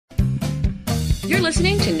You're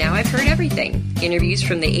listening to Now I've Heard Everything. Interviews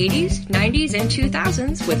from the 80s, 90s, and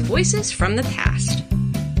 2000s with voices from the past.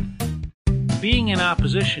 Being in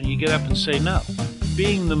opposition, you get up and say no.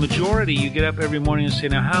 Being the majority, you get up every morning and say,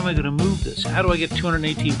 now how am I going to move this? How do I get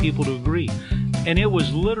 218 people to agree? And it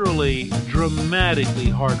was literally dramatically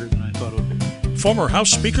harder than I thought it would be. Former House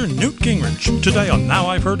Speaker Newt Gingrich, today on Now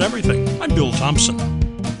I've Heard Everything. I'm Bill Thompson.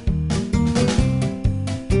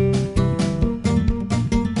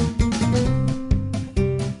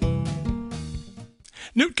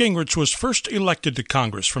 Newt Gingrich was first elected to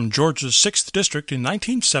Congress from Georgia's 6th District in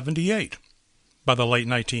 1978. By the late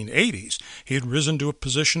 1980s, he had risen to a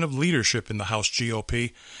position of leadership in the House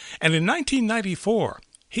GOP, and in 1994,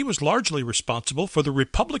 he was largely responsible for the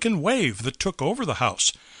Republican wave that took over the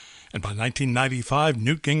House. And by 1995,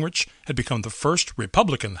 Newt Gingrich had become the first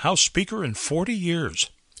Republican House Speaker in 40 years.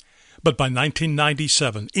 But by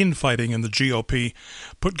 1997, infighting in the GOP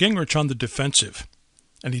put Gingrich on the defensive.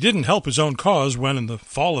 And he didn't help his own cause when, in the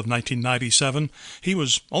fall of 1997, he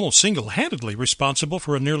was almost single-handedly responsible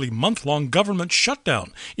for a nearly month-long government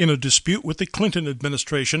shutdown in a dispute with the Clinton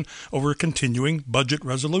administration over a continuing budget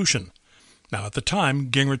resolution. Now, at the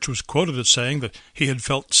time, Gingrich was quoted as saying that he had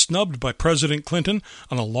felt snubbed by President Clinton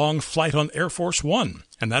on a long flight on Air Force One,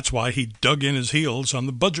 and that's why he dug in his heels on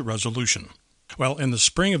the budget resolution. Well, in the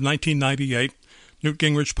spring of 1998, Newt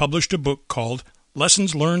Gingrich published a book called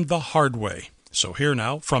Lessons Learned the Hard Way. So here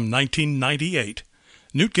now, from 1998,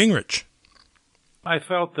 Newt Gingrich. I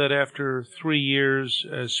felt that after 3 years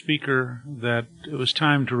as Speaker that it was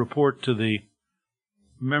time to report to the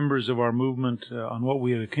members of our movement on what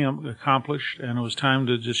we had accomplished, and it was time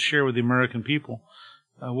to just share with the American people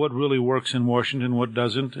what really works in Washington, what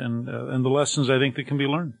doesn't, and the lessons I think that can be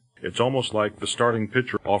learned. It's almost like the starting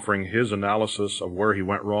pitcher offering his analysis of where he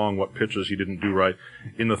went wrong, what pitches he didn't do right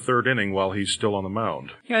in the third inning while he's still on the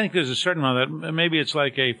mound. Yeah, I think there's a certain amount of that. Maybe it's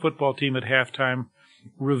like a football team at halftime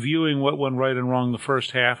reviewing what went right and wrong the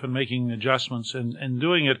first half and making adjustments and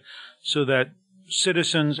doing it so that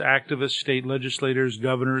citizens, activists, state legislators,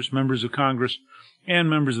 governors, members of Congress, and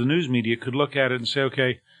members of the news media could look at it and say,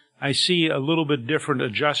 okay, I see a little bit different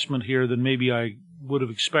adjustment here than maybe I would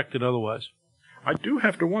have expected otherwise. I do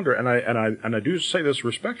have to wonder, and I do say this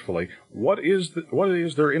respectfully, what is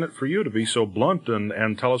there in it for you to be so blunt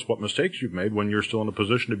and tell us what mistakes you've made when you're still in a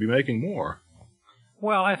position to be making more?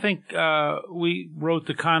 Well, I think we wrote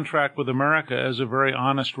the contract with America as a very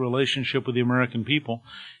honest relationship with the American people,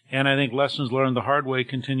 and I think Lessons Learned the Hard Way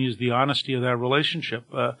continues the honesty of that relationship.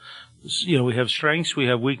 We have strengths, we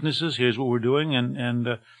have weaknesses. Here's what we're doing, and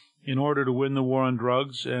in order to win the war on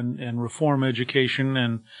drugs and reform education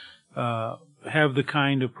and have the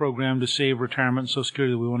kind of program to save retirement and Social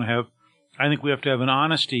Security that we want to have, I think we have to have an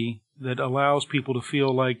honesty that allows people to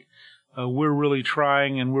feel like we're really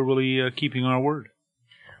trying and we're really keeping our word.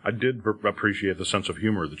 I did appreciate the sense of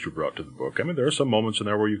humor that you brought to the book. I mean, there are some moments in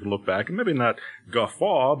there where you can look back and maybe not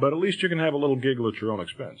guffaw, but at least you can have a little giggle at your own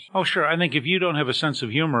expense. Oh, sure. I think if you don't have a sense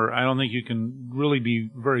of humor, I don't think you can really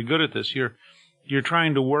be very good at this. You're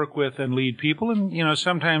trying to work with and lead people, and,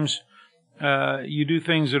 sometimes you do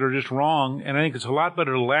things that are just wrong, and I think it's a lot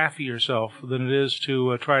better to laugh at yourself than it is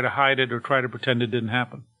to try to hide it or try to pretend it didn't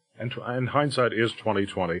happen. And hindsight is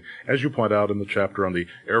 20/20, as you point out in the chapter on the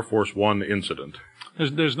Air Force One incident.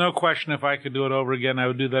 There's no question if I could do it over again, I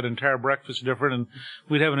would do that entire breakfast different, and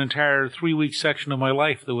we'd have an entire 3-week section of my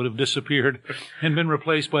life that would have disappeared and been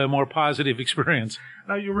replaced by a more positive experience.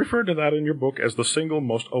 Now, you referred to that in your book as the single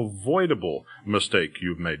most avoidable mistake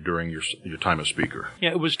you've made during your time as Speaker.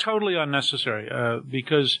 Yeah, it was totally unnecessary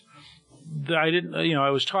because I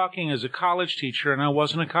was talking as a college teacher, and I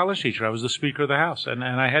wasn't a college teacher. I was the Speaker of the House, and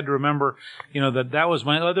I had to remember, that was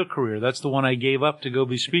my other career. That's the one I gave up to go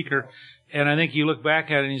be Speaker. And I think you look back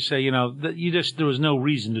at it and you say, there was no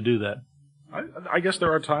reason to do that. I guess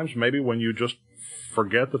there are times maybe when you just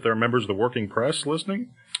forget that there are members of the working press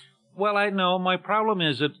listening. Well, I know my problem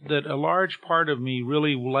is that a large part of me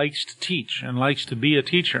really likes to teach and likes to be a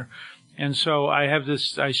teacher. And so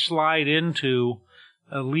I slide into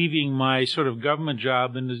leaving my sort of government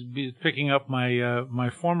job and picking up my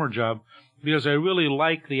former job because I really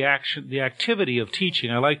like the activity of teaching.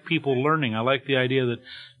 I like people learning. I like the idea that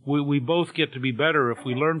we both get to be better if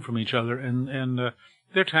we learn from each other. And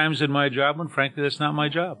there are times in my job when, frankly, that's not my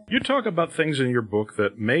job. You talk about things in your book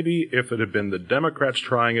that maybe if it had been the Democrats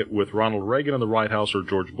trying it with Ronald Reagan in the White House or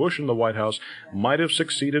George Bush in the White House, might have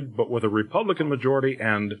succeeded, but with a Republican majority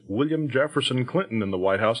and William Jefferson Clinton in the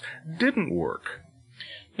White House, didn't work.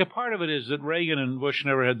 Yeah, part of it is that Reagan and Bush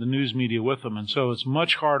never had the news media with them, and so it's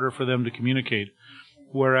much harder for them to communicate.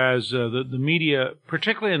 Whereas the media,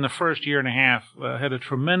 particularly in the first year and a half, had a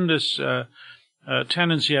tremendous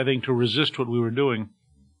tendency, I think, to resist what we were doing.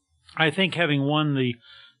 I think having won the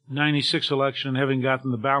 96 election and having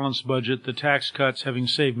gotten the balanced budget, the tax cuts, having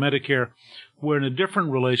saved Medicare, we're in a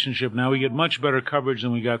different relationship now. We get much better coverage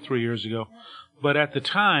than we got 3 years ago. But at the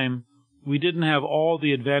time, we didn't have all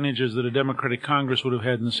the advantages that a Democratic Congress would have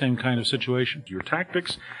had in the same kind of situation. Your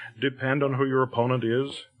tactics depend on who your opponent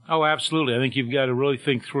is? Oh, absolutely. I think you've got to really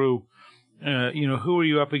think through, who are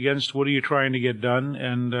you up against, what are you trying to get done,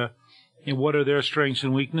 and what are their strengths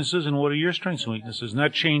and weaknesses, and what are your strengths and weaknesses. And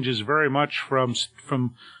that changes very much from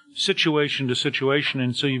situation to situation,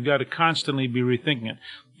 and so you've got to constantly be rethinking it.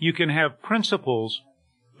 You can have principles,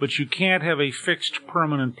 but you can't have a fixed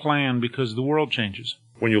permanent plan because the world changes.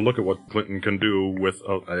 When you look at what Clinton can do with,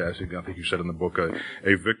 I think you said in the book,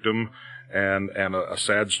 a victim and a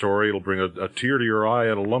sad story, it'll bring a tear to your eye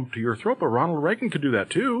and a lump to your throat, but Ronald Reagan could do that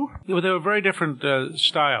too. Well, they were very different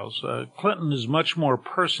styles. Clinton is much more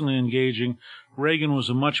personally engaging. Reagan was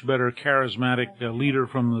a much better charismatic leader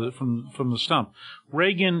from the stump.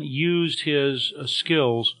 Reagan used his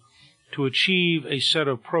skills to achieve a set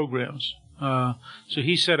of programs. So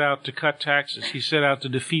he set out to cut taxes. He set out to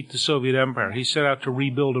defeat the Soviet Empire. He set out to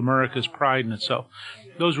rebuild America's pride in itself.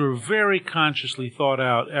 Those were very consciously thought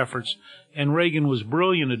out efforts, and Reagan was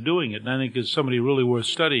brilliant at doing it, and I think is somebody really worth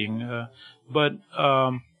studying. But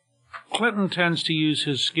Clinton tends to use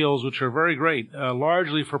his skills, which are very great,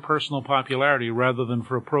 largely for personal popularity rather than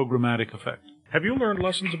for a programmatic effect. Have you learned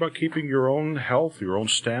lessons about keeping your own health, your own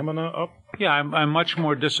stamina up? Yeah, I'm much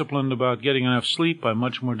more disciplined about getting enough sleep. I'm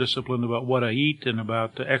much more disciplined about what I eat and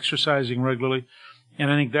about exercising regularly. And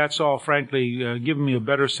I think that's all, frankly, given me a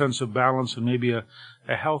better sense of balance and maybe a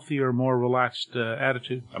healthier, more relaxed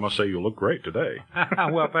attitude. I must say you look great today.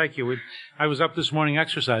 Well, thank you. I was up this morning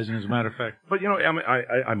exercising, as a matter of fact. But,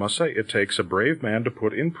 I must say it takes a brave man to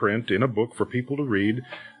put in print, in a book for people to read,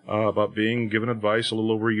 about being given advice a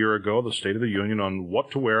little over a year ago, the State of the Union, on what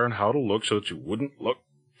to wear and how to look so that you wouldn't look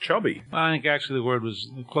chubby. I think actually the word was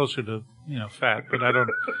closer to, fat, but I don't.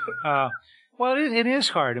 Well, it is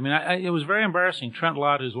hard. I mean, it was very embarrassing. Trent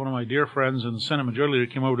Lott, who's one of my dear friends and the Senate Majority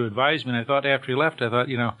Leader, came over to advise me, and I thought after he left,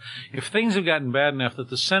 if things have gotten bad enough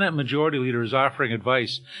that the Senate Majority Leader is offering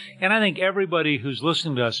advice, and I think everybody who's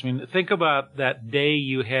listening to us, think about that day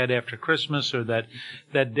you had after Christmas or that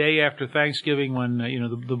day after Thanksgiving when,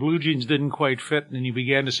 the blue jeans didn't quite fit, and you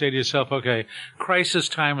began to say to yourself, okay, crisis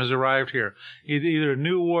time has arrived here. Either a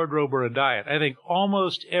new wardrobe or a diet. I think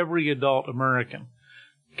almost every adult American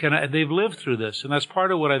they've lived through this, and that's part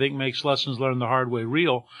of what I think makes Lessons Learned the Hard Way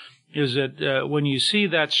real, is that when you see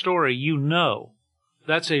that story,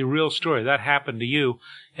 that's a real story. That happened to you.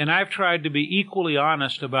 And I've tried to be equally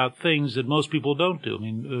honest about things that most people don't do. I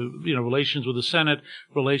mean, relations with the Senate,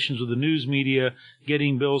 relations with the news media,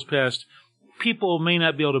 getting bills passed. People may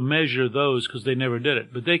not be able to measure those because they never did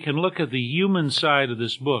it, but they can look at the human side of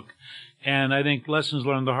this book, and I think Lessons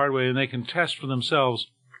Learned the Hard Way, and they can test for themselves,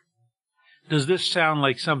 does this sound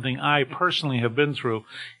like something I personally have been through?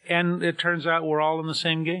 And it turns out we're all in the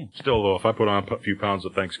same game. Still, though, if I put on a few pounds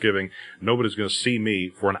at Thanksgiving, nobody's going to see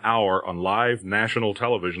me for an hour on live national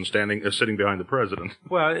television sitting behind the president.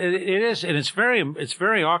 Well, it is, and it's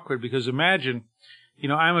very awkward because imagine,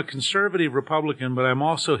 I'm a conservative Republican, but I'm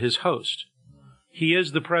also his host. He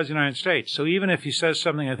is the President of the United States. So even if he says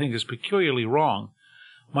something I think is peculiarly wrong,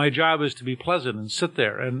 my job is to be pleasant and sit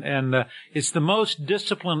there, and it's the most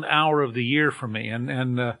disciplined hour of the year for me.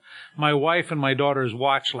 And my wife and my daughters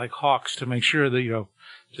watch like hawks to make sure that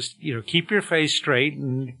just keep your face straight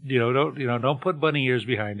and don't put bunny ears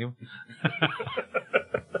behind him.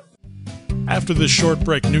 After this short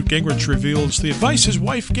break, Newt Gingrich reveals the advice his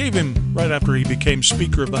wife gave him right after he became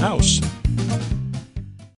Speaker of the House.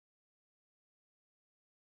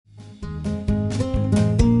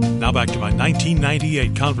 Now back to my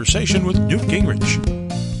 1998 conversation with Newt Gingrich.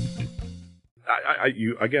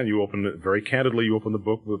 You opened it very candidly. You opened the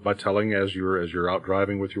book by telling as you're out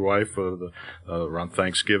driving with your wife around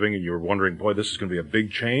Thanksgiving, and you're wondering, boy, this is going to be a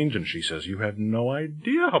big change. And she says, you have no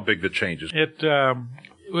idea how big the change is. It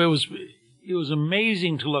was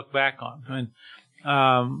amazing to look back on. I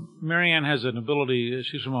mean, Marianne has an ability.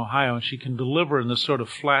 She's from Ohio, and she can deliver in this sort of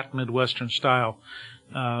flat Midwestern style.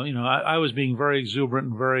 I was being very exuberant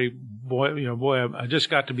and very, I just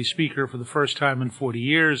got to be Speaker for the first time in 40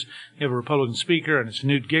 years. You have a Republican Speaker, and it's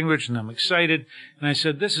Newt Gingrich, and I'm excited. And I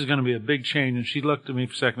said, this is going to be a big change. And she looked at me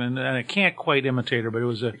for a second, and I can't quite imitate her, but it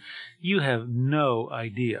was you have no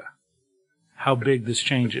idea how big this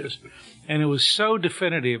change is. And it was so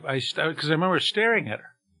definitive, because I remember staring at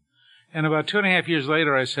her. And about 2.5 years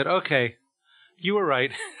later, I said, okay, You were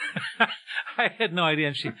right. I had no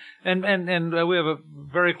idea. And we have a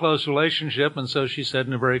very close relationship, and so she said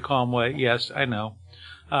in a very calm way, "Yes, I know."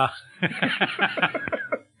 But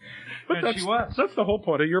that's the whole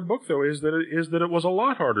point of your book, though, is that it was a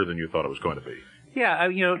lot harder than you thought it was going to be. Yeah,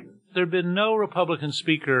 there had been no Republican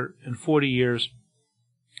speaker in 40 years,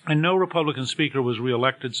 and no Republican speaker was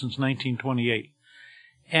reelected since 1928.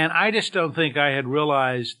 And I just don't think I had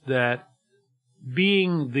realized that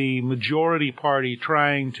being the majority party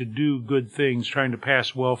trying to do good things, trying to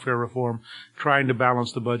pass welfare reform, trying to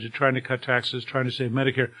balance the budget, trying to cut taxes, trying to save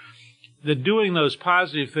Medicare, that doing those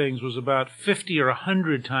positive things was about 50 or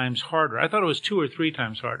 100 times harder. I thought it was 2 or 3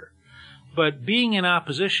 times harder. But being in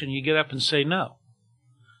opposition, you get up and say no.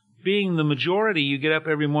 Being the majority, you get up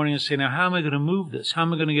every morning and say, now, how am I going to move this? How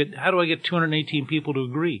do I get 218 people to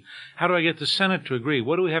agree? How do I get the Senate to agree?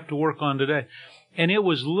 What do we have to work on today? And it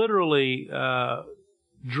was literally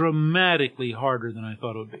dramatically harder than I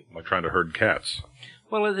thought it would be. Like trying to herd cats.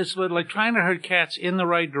 Well, it's like trying to herd cats in the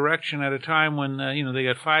right direction at a time when, they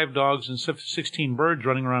got 5 dogs and 16 birds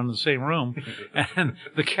running around in the same room, and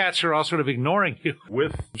the cats are all sort of ignoring you.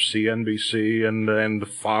 With CNBC and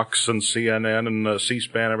Fox and CNN and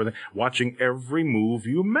C-SPAN and everything, watching every move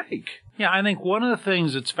you make. Yeah, I think one of the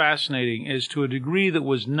things that's fascinating is, to a degree that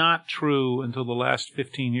was not true until the last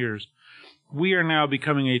 15 years, we are now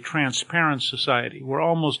becoming a transparent society where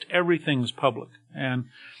almost everything is public. And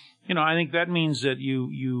I think that means that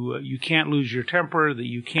you can't lose your temper, that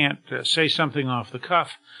you can't say something off the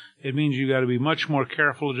cuff. It means you got to be much more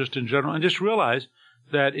careful just in general, and just realize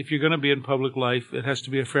that if you're going to be in public life, it has to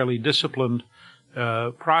be a fairly disciplined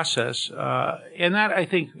process. And that, I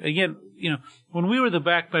think, again, when we were the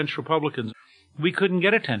backbench Republicans, we couldn't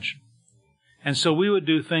get attention. And so we would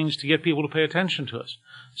do things to get people to pay attention to us.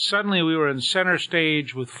 Suddenly we were in center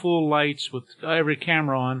stage with full lights, with every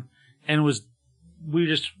camera on, and we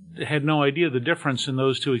just had no idea the difference in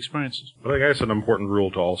those two experiences. But I guess an important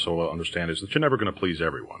rule to also understand is that you're never going to please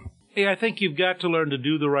everyone. Yeah, I think you've got to learn to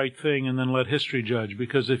do the right thing and then let history judge,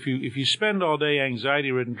 because if you spend all day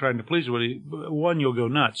anxiety-ridden trying to please everybody, 1, you'll go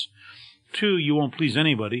nuts. 2, you won't please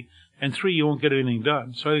anybody. And 3, you won't get anything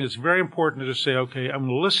done. So I think it's very important to just say, okay, I'm going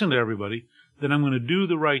to listen to everybody, then I'm going to do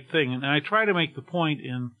the right thing. And I try to make the point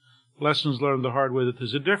in Lessons Learned the Hard Way that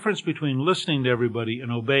there's a difference between listening to everybody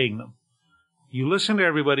and obeying them. You listen to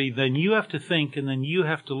everybody, then you have to think, and then you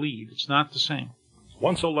have to lead. It's not the same.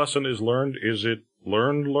 Once a lesson is learned, is it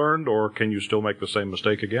learned, or can you still make the same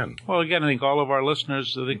mistake again? Well, again, I think all of our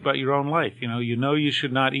listeners think about your own life. You know you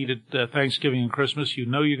should not eat at Thanksgiving and Christmas. You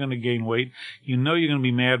know you're going to gain weight. You know you're going to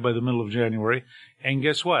be mad by the middle of January. And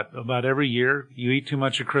guess what? About every year, you eat too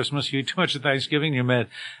much at Christmas, you eat too much at Thanksgiving, you're mad.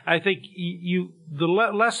 I think the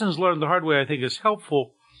lessons learned the hard way, I think, is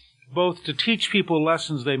helpful both to teach people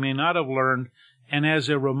lessons they may not have learned and as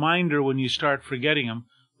a reminder when you start forgetting them.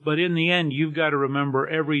 But in the end, you've got to remember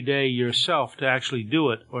every day yourself to actually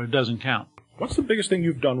do it, or it doesn't count. What's the biggest thing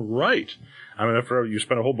you've done right? I mean, after you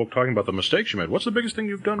spent a whole book talking about the mistakes you made, what's the biggest thing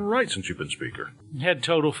you've done right since you've been Speaker? I had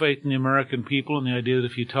total faith in the American people and the idea that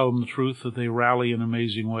if you tell them the truth, that they rally in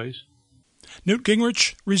amazing ways. Newt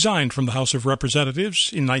Gingrich resigned from the House of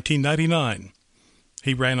Representatives in 1999.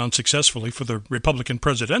 He ran unsuccessfully for the Republican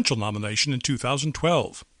presidential nomination in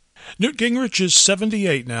 2012. Newt Gingrich is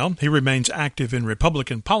 78 now. He remains active in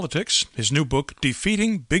Republican politics. His new book,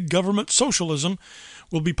 Defeating Big Government Socialism,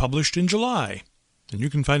 will be published in July. And you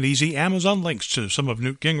can find easy Amazon links to some of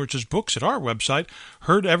Newt Gingrich's books at our website,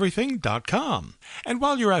 heardeverything.com. And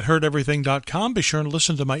while you're at heardeverything.com, be sure to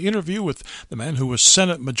listen to my interview with the man who was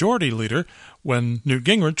Senate Majority Leader when Newt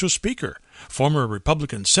Gingrich was Speaker, former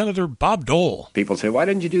Republican Senator Bob Dole. People say, why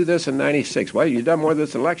didn't you do this in 96? Well, you've done more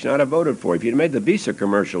this election, I'd have voted for you. If you'd made the Visa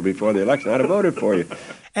commercial before the election, I'd have voted for you.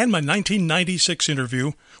 And my 1996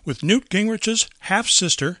 interview with Newt Gingrich's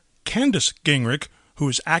half-sister, Candace Gingrich, who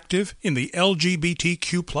is active in the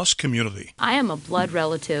LGBTQ plus community. I am a blood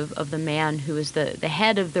relative of the man who is the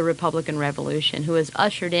head of the Republican Revolution, who has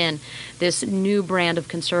ushered in this new brand of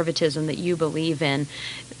conservatism that you believe in.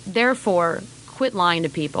 Therefore, quit lying to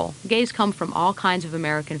people. Gays come from all kinds of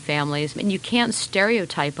American families, and you can't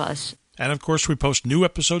stereotype us. And, of course, we post new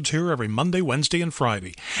episodes here every Monday, Wednesday, and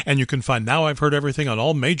Friday. And you can find Now I've Heard Everything on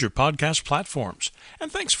all major podcast platforms.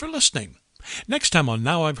 And thanks for listening. Next time on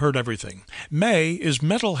Now I've Heard Everything, May is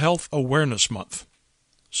Mental Health Awareness Month.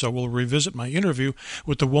 So we'll revisit my interview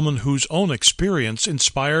with the woman whose own experience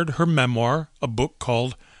inspired her memoir, a book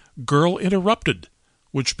called Girl Interrupted,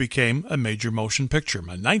 which became a major motion picture.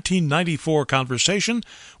 My 1994 conversation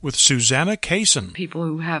with Susanna Kaysen. People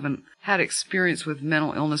who haven't had experience with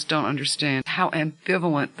mental illness don't understand how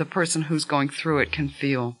ambivalent the person who's going through it can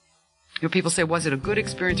feel. You know, people say, was it a good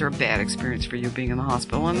experience or a bad experience for you being in the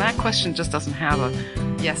hospital? And that question just doesn't have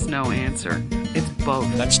a yes-no answer. It's both.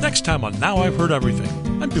 That's next time on Now I've Heard Everything.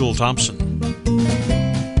 I'm Bill Thompson.